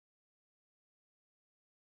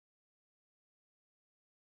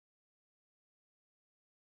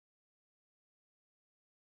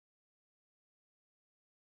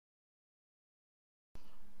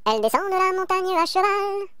Elle descend de la montagne à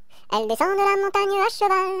cheval. Elle descend de la montagne à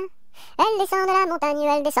cheval. Elle descend de la montagne,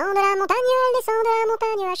 elle descend de la montagne, elle descend de la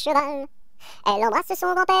montagne à cheval. Elle embrasse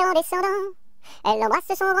son grand-père en descendant. Elle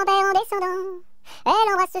embrasse son grand-père en descendant.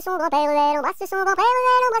 Elle embrasse son grand-père, elle embrasse son grand-père,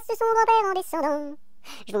 elle embrasse son grand-père en descendant.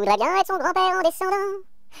 Je voudrais bien être son grand-père en descendant.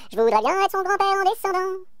 Je voudrais bien être son grand-père en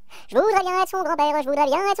descendant. Je voudrais bien être son grand-père, je voudrais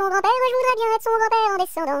bien être son grand-père, je voudrais bien être son grand-père en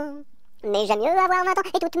descendant. Mais j'aime mieux avoir 20 ans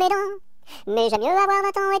et toutes mes dents. Mais j'aime mieux avoir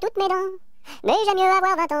 20 ans et toutes mes dents. Mais j'aime mieux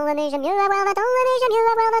avoir 20 ans, mais j'aime mieux avoir 20 ans, mais j'aime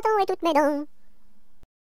mieux avoir 20 ans et toutes mes dents.